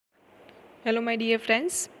Hello my dear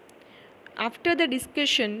friends. After the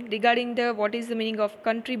discussion regarding the what is the meaning of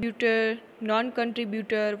contributor,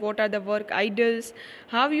 non-contributor, what are the work ideals,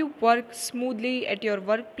 how you work smoothly at your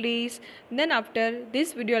workplace, then after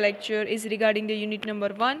this video lecture is regarding the unit number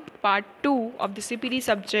 1, part 2 of the CPD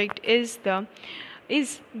subject is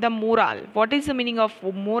the moral. What is the meaning of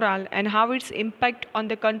moral and how its impact on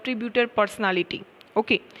the contributor personality?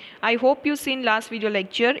 Okay, I hope you seen last video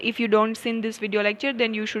lecture. If you don't seen this video lecture,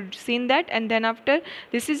 then you should seen that, and then after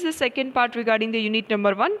this is the second part regarding the unit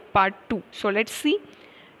number 1 part 2. So let's see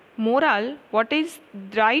moral, what is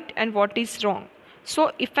right and what is wrong.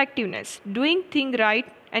 So effectiveness, doing thing right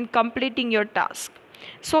and completing your task.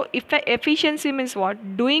 So efficiency means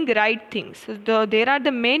what? Doing right things. So there are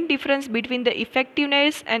the main difference between the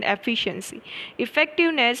effectiveness and efficiency.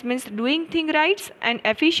 Effectiveness means doing things right and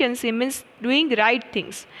efficiency means doing right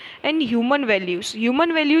things. And human values.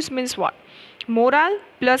 Human values means what? Moral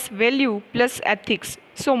plus value plus ethics.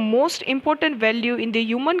 So most important value in the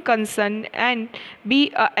human concern and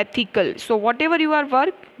be ethical. So whatever you are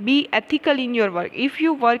work, be ethical in your work. If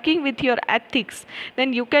you working with your ethics,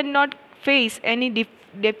 then you cannot face any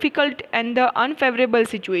difficult and the unfavorable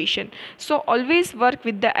situation. So always work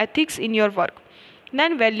with the ethics in your work.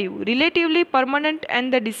 Then value, relatively permanent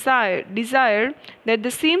and the desire that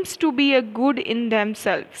the seems to be a good in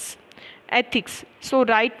themselves. Ethics, so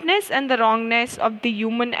rightness and the wrongness of the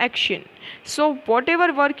human action. So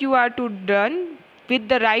whatever work you are to done with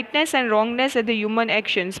the rightness and wrongness of the human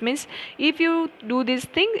actions means if you do this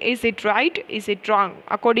thing, is it right, is it wrong,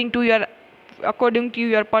 according to your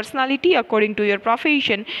personality, according to your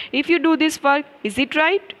profession. If you do this work, is it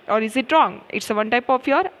right or is it wrong? It's one type of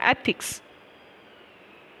your ethics.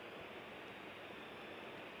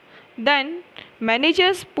 Then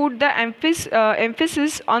managers put the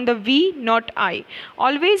emphasis on the we, not I.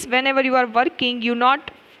 Always whenever you are working, you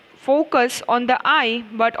not focus on the I,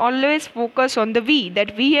 but always focus on the we,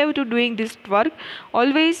 that we have to doing this work.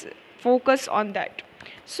 Always focus on that.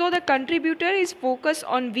 So the contributor is focused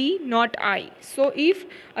on we, not I. So if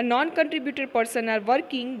a non-contributor person are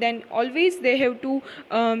working, then always they have to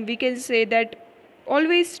we can say that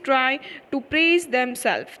always try to praise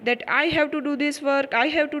themselves, that I have to do this work, I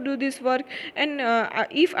have to do this work, and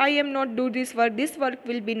if I am not do this work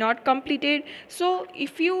will be not completed. So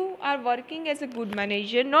if you are working as a good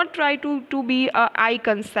manager, not try to be a I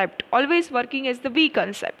concept, always working as the we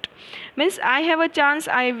concept. Means I have a chance,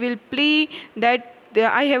 I will play that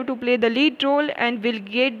I have to play the lead role and will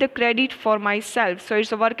get the credit for myself. So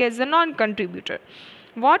it's a work as a non-contributor.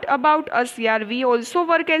 What about us here? We also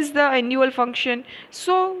work as the annual function.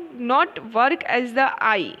 So not work as the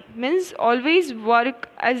I, means always work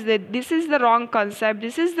as the, this is the wrong concept,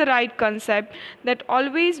 this is the right concept, that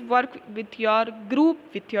always work with your group,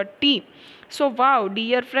 with your team. So wow,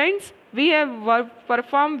 dear friends, we have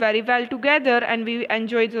performed very well together and we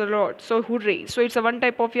enjoyed a lot. So hooray. So it's a one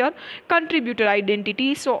type of your contributor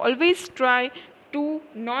identity. So always try to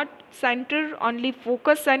not center only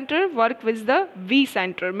focus center, work with the we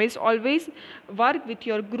center, means always work with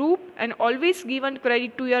your group and always given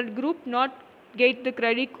credit to your group, not get the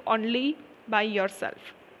credit only by yourself.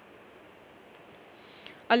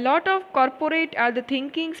 A lot of corporate are the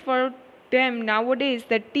thinkings for them nowadays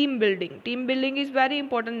that team building is very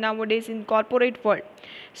important nowadays in corporate world.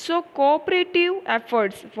 So cooperative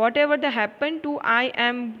efforts, whatever the happen to I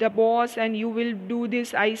am the boss and you will do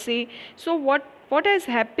this, I say. So what has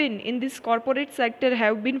happened in this corporate sector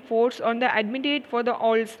have been forced on the admitted for the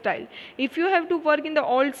old style. If you have to work in the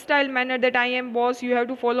old style manner, that I am boss, you have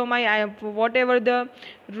to follow my whatever the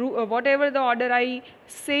order I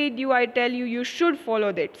said you, I tell you, you should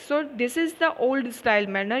follow that. So this is the old style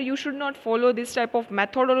manner. You should not follow this type of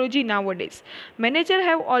methodology nowadays. Manager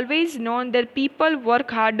have always known that people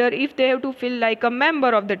work harder if they have to feel like a member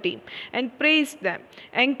of the team, and praise them,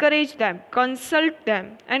 encourage them, consult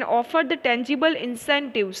them, and offer the tangible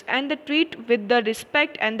incentives and the treat with the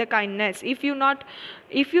respect and the kindness. If you not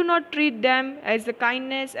treat them as the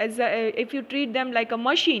kindness, if you treat them like a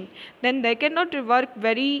machine, then they cannot work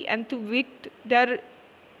very and with their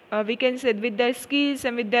we can say with their skills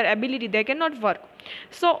and with their ability, they cannot work.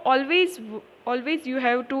 So always you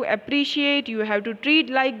have to appreciate, you have to treat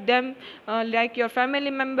like them, like your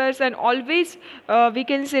family members, and always we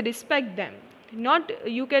can say respect them. Not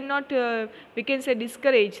you cannot we can say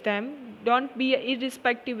discourage them. Don't be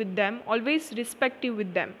irrespective with them, always respective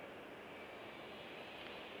with them.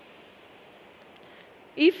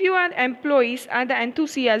 If your employees are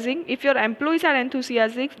enthusiastic,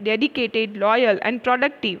 dedicated, loyal, and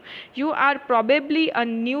productive, you are probably a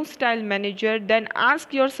new style manager. Then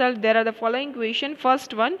ask yourself, there are the following question.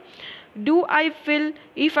 First one, Do I feel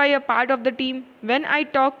if I a part of the team? When I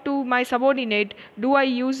talk to my subordinate, do I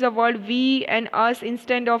use the word we and us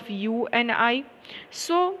instead of you and I?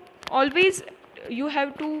 So always you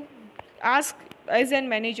have to ask as a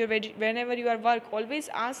manager, whenever you are work, always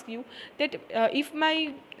ask you that if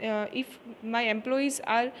my employees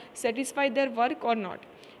are satisfied their work or not.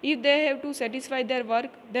 If they have to satisfy their work,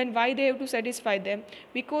 then why they have to satisfy them?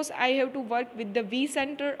 Because I have to work with the we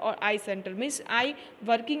center or I center, means I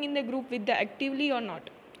working in the group with the actively or not,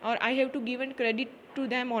 or I have to give credit to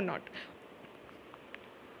them or not.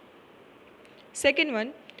 Second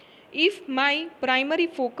one, if my primary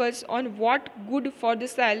focus on what good for the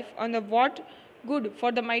self, on the what good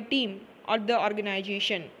for my team or the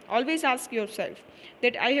organization, always ask yourself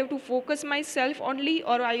that I have to focus myself only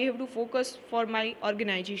or I have to focus for my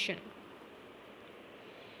organization.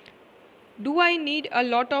 Do I need a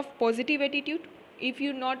lot of positive attitude? If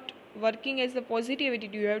you're not working as the positive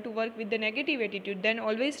attitude, you have to work with the negative attitude, then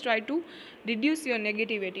always try to reduce your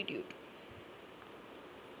negative attitude.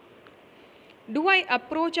 Do I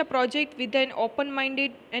approach a project with an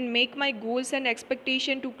open-minded and make my goals and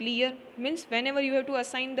expectation to clear? Means whenever you have to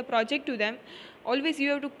assign the project to them, always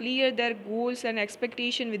you have to clear their goals and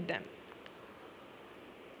expectation with them.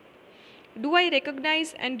 Do I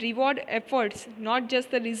recognize and reward efforts, not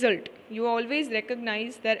just the result? You always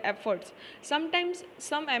recognize their efforts. Sometimes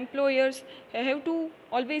some employers have to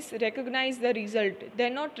always recognize the result. They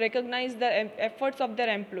not recognize the efforts of their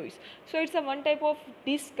employees. So it's a one type of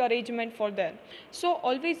discouragement for them. So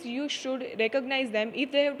always you should recognize them.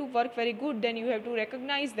 If they have to work very good, then you have to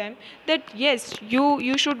recognize them that yes,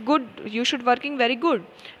 you should working very good.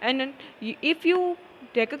 And if you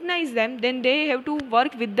recognize them, then they have to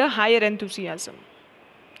work with the higher enthusiasm.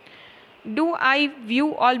 Do I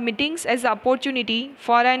view all meetings as an opportunity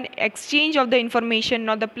for an exchange of the information,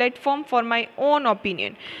 not the platform for my own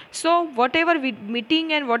opinion? So whatever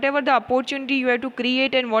meeting and whatever the opportunity you have to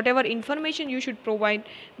create and whatever information you should provide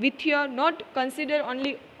with your, not consider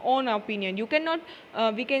only own opinion. You cannot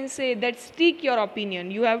we can say that stick your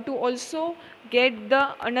opinion. You have to also get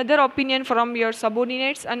the another opinion from your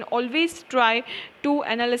subordinates and always try to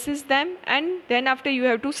analyze them, and then after you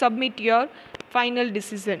have to submit your final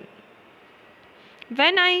decision.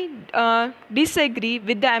 When I disagree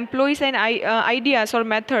with the employees and ideas or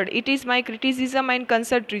method, it is my criticism and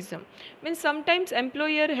conservatism. Means sometimes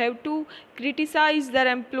employer have to criticize their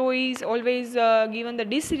employees, always given the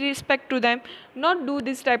disrespect to them, not do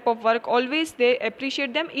this type of work. Always they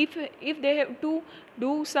appreciate them. If they have to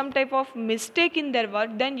do some type of mistake in their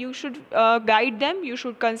work, then you should guide them, you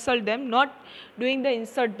should consult them, not doing the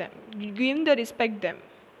insult them, giving the respect them.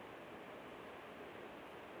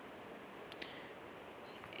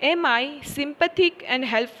 Am I sympathetic and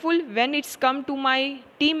helpful when it's come to my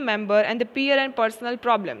team member and the peer and personal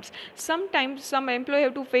problems? Sometimes some employee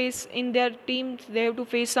have to face in their teams, they have to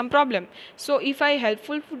face some problem. So if I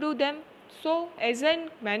helpful to them, so as a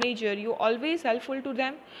manager, you always helpful to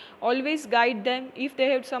them, always guide them. If they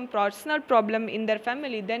have some personal problem in their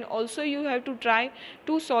family, then also you have to try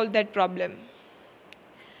to solve that problem.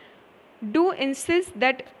 Do insist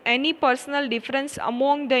that any personal difference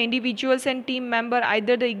among the individuals and team member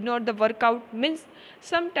either they ignore the workout. Means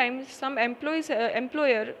sometimes some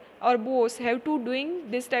employer or boss have to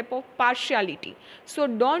doing this type of partiality. So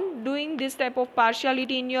don't doing this type of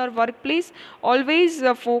partiality in your workplace. Always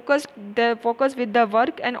focus with the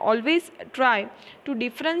work and always try to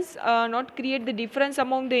difference not create the difference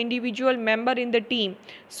among the individual member in the team.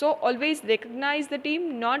 So always recognize the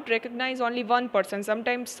team, not recognize only one person.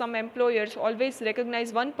 Sometimes some employers always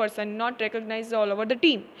recognize one person, not recognize all over the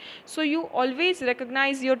team. So you always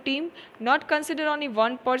recognize your team, not consider only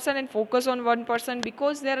one person and focus on one person,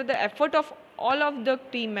 because there are the effort of all of the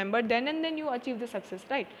team member, then and then you achieve the success,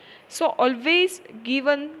 right? So always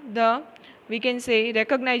given the, we can say,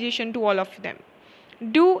 recognition to all of them.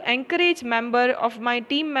 Do encourage member of my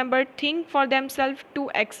team member think for themselves, to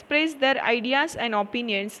express their ideas and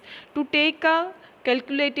opinions, to take a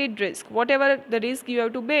calculated risk, whatever the risk you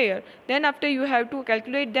have to bear. Then after you have to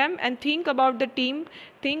calculate them and think about the team,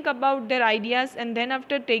 think about their ideas, and then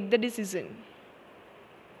after take the decision.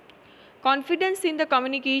 Confidence in the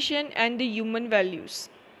communication and the human values.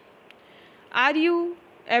 Are you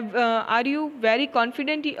very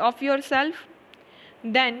confident of yourself?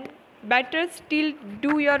 Then better still,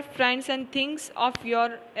 do your friends and things of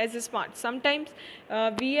your as a smart. Sometimes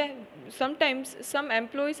sometimes some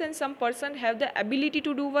employees and some person have the ability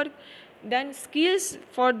to do work, then skills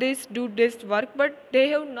for this do this work, but they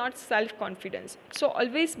have not self confidence. So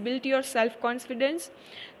always build your self confidence.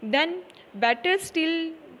 Then better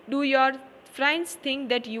still, do your friends think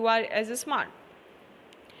that you are as a smart.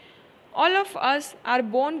 All of us are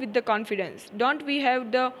born with the confidence. Don't we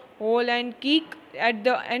have the hole and kick at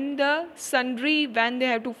the end the sundry when they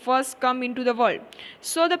have to first come into the world?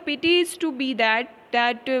 So the pity is to be that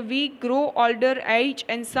we grow older age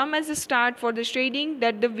and some as a start for the shading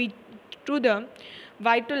that the we to the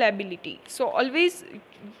vital ability. So always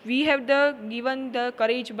we have the given the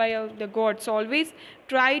courage by the God. So always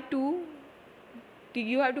try to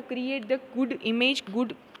you have to create the good image,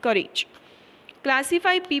 good courage.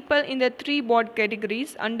 Classify people in the three broad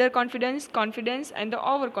categories: underconfidence, confidence, and the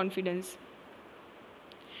overconfidence.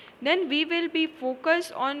 Then we will be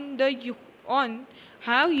focused on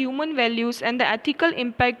how human values and the ethical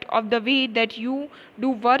impact of the way that you do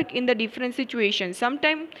work in the different situations.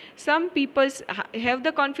 Sometimes some people have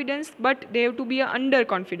the confidence, but they have to be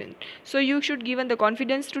underconfident. So you should given the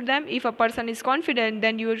confidence to them. If a person is confident,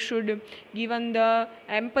 then you should given the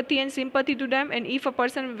empathy and sympathy to them. And if a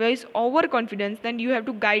person is overconfidence, then you have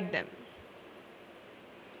to guide them.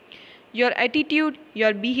 Your attitude,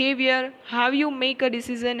 your behavior, how you make a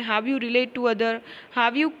decision, how you relate to other,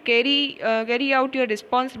 how you carry out your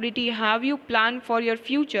responsibility, how you plan for your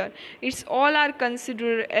future, it's all are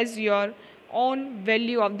considered as your own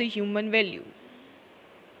value of the human value.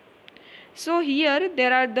 So here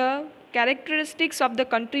there are the characteristics of the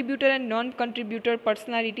contributor and non-contributor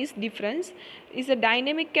personalities. Difference is a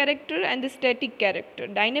dynamic character and the static character.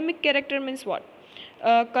 Dynamic character means what?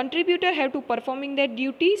 Contributor have to performing their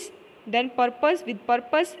duties, then purpose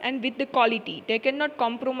and with the quality. They cannot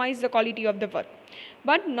compromise the quality of the work.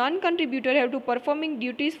 But non-contributor have to performing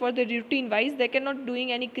duties for the routine wise. They cannot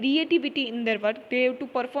doing any creativity in their work. They have to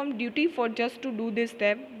perform duty for just to do this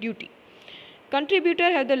their duty. Contributor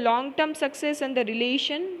have the long-term success and the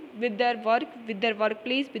relation with their work, with their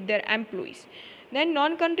workplace, with their employees. Then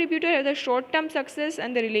non-contributor have the short-term success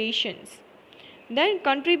and the relations. Then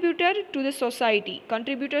contributor to the society.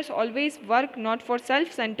 Contributors always work not for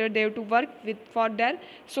self-centered, they have to work for their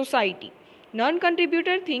society.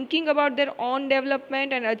 Non-contributor thinking about their own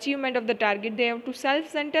development and achievement of the target. They have to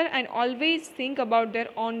self-center and always think about their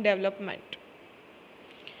own development.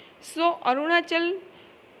 So Arunachal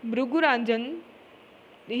Bhruguranjan,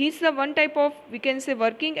 he is the one type of, we can say,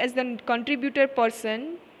 working as the contributor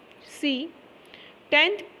person. See,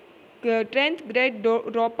 10th grade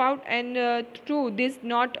dropout, and through this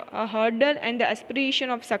not a hurdle and the aspiration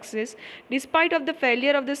of success, despite of the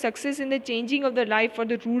failure of the success in the changing of the life for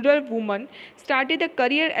the rural woman, started a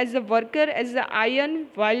career as a worker as the iron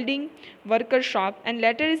welding worker shop, and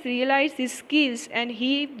later is realized his skills and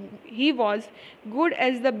he was good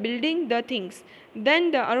as the building the things. Then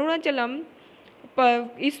the Arunachalam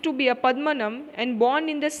is to be a Padmanam and born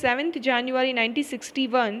in the 7th January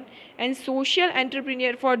 1961 and social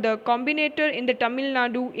entrepreneur for the combinator in the Tamil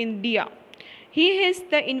Nadu, India. He is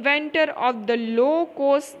the inventor of the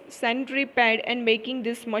low-cost centripede and making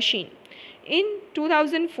this machine. In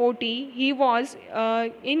 2040, he was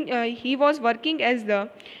working as the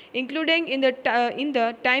including in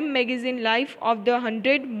the Time magazine life of the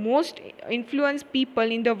 100 most influenced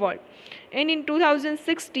people in the world. And in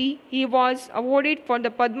 2060, he was awarded for the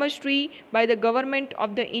Padma Shri by the government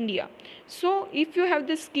of the India. So, if you have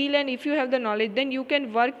the skill and if you have the knowledge, then you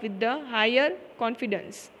can work with the higher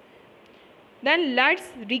confidence. Then let's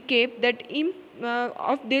recap that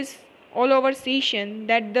of this all over session,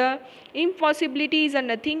 that the impossibility is a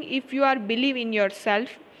nothing if you are believe in yourself.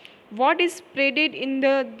 What is spreaded in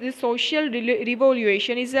the social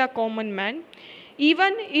revolution is a common man.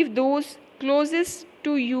 Even if those closest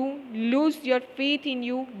to you lose your faith in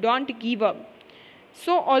you, don't give up.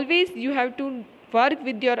 So always you have to work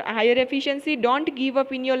with your higher efficiency. Don't give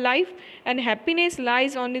up in your life, and happiness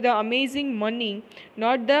lies on the amazing money,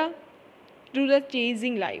 not the through the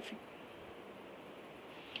chasing life.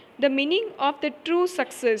 The meaning of the true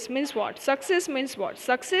success means what? Success means what?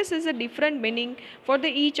 Success is a different meaning for the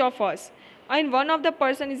each of us. And one of the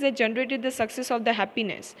person is generated the success of the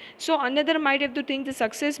happiness. So another might have to think the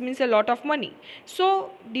success means a lot of money.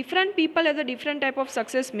 So different people have a different type of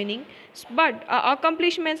success meaning. But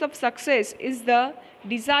accomplishments of success is the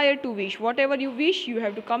desire to wish. Whatever you wish, you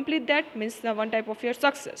have to complete that, means the one type of your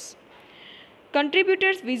success.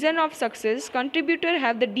 Contributors' vision of success. Contributor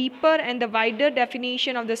have the deeper and the wider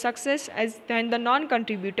definition of the success than the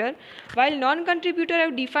non-contributor, while non-contributor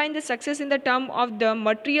have defined the success in the term of the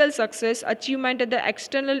material success, achievement, and the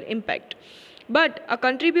external impact. But a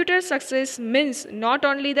contributor's success means not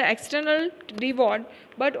only the external reward,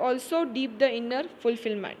 but also deep the inner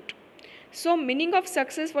fulfillment. So meaning of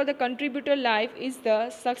success for the contributor life is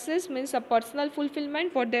the success means a personal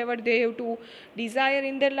fulfillment, whatever they have to desire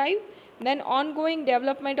in their life. Then ongoing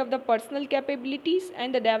development of the personal capabilities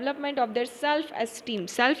and the development of their self-esteem.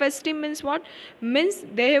 Self-esteem means what? Means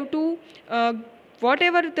they have to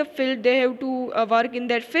whatever the field they have to work in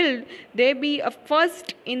their field, they be a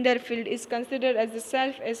first in their field is considered as the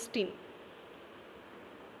self-esteem.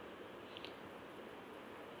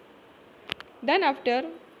 Then after,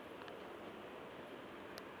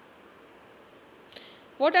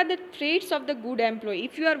 what are the traits of the good employee?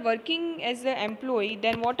 If you are working as an employee,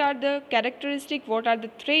 then what are the characteristics, what are the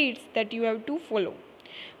traits that you have to follow?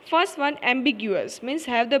 First one, ambiguous, means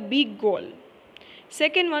have the big goal.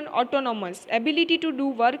 Second one, autonomous, ability to do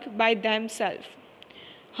work by themselves.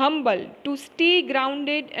 Humble, to stay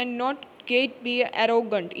grounded and not be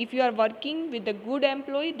arrogant. If you are working with a good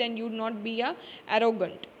employee, then you not be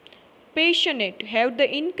arrogant. Passionate, have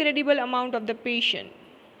the incredible amount of the patience.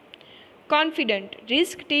 Confident,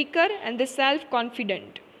 risk taker and the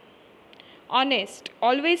self-confident. Honest,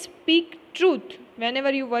 always speak truth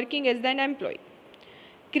whenever you working as an employee.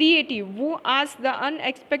 Creative, who asks the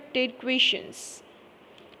unexpected questions.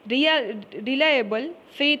 Reliable,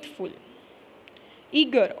 faithful.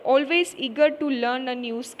 Eager, always eager to learn a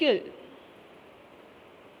new skill.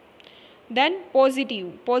 Then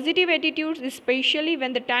positive attitudes, especially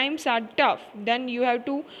when the times are tough, then you have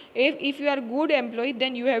to, if you are a good employee,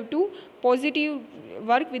 then you have to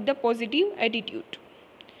work with the positive attitude.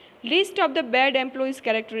 List of the bad employees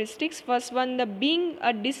characteristics. First one, the being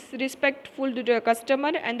a disrespectful to the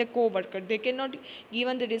customer and the co-worker. They cannot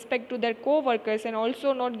given the respect to their co-workers and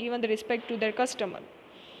also not given the respect to their customer.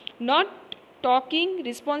 Not taking a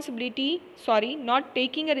responsibility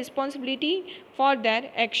for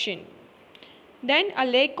their action. Then a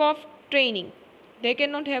lack of training. They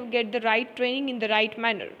cannot get the right training in the right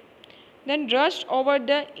manner. Then rushed over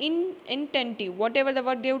the inattentive. Whatever the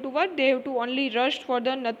work they have to work, they have to only rush for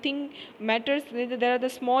the nothing matters. There are the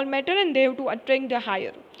small matter and they have to attain the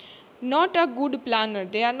higher. Not a good planner.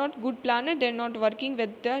 They are not good planner. They are not working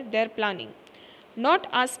with their planning. Not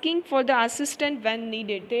asking for the assistant when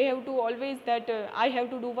needed. They have to always that I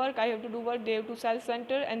have to do work. They have to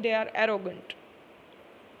self-center and they are arrogant.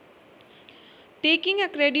 Taking a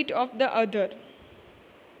credit of the other.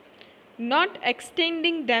 Not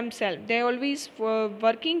extending themselves. They always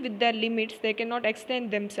working with their limits. They cannot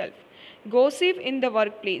extend themselves. Gossip in the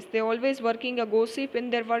workplace. They always working a gossip in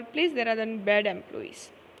their workplace. There are then bad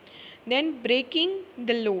employees. Then breaking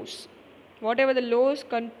the laws. Whatever the laws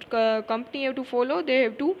company have to follow, they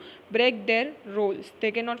have to break their rules.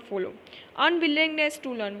 They cannot follow. Unwillingness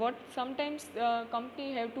to learn. What sometimes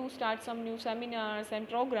company have to start some new seminars and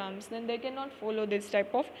programs, then they cannot follow this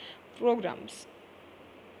type of programs.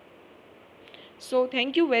 So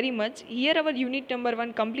thank you very much. Here our unit number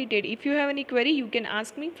 1 completed. If you have any query, you can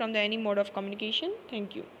ask me from the any mode of communication.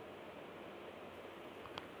 Thank you.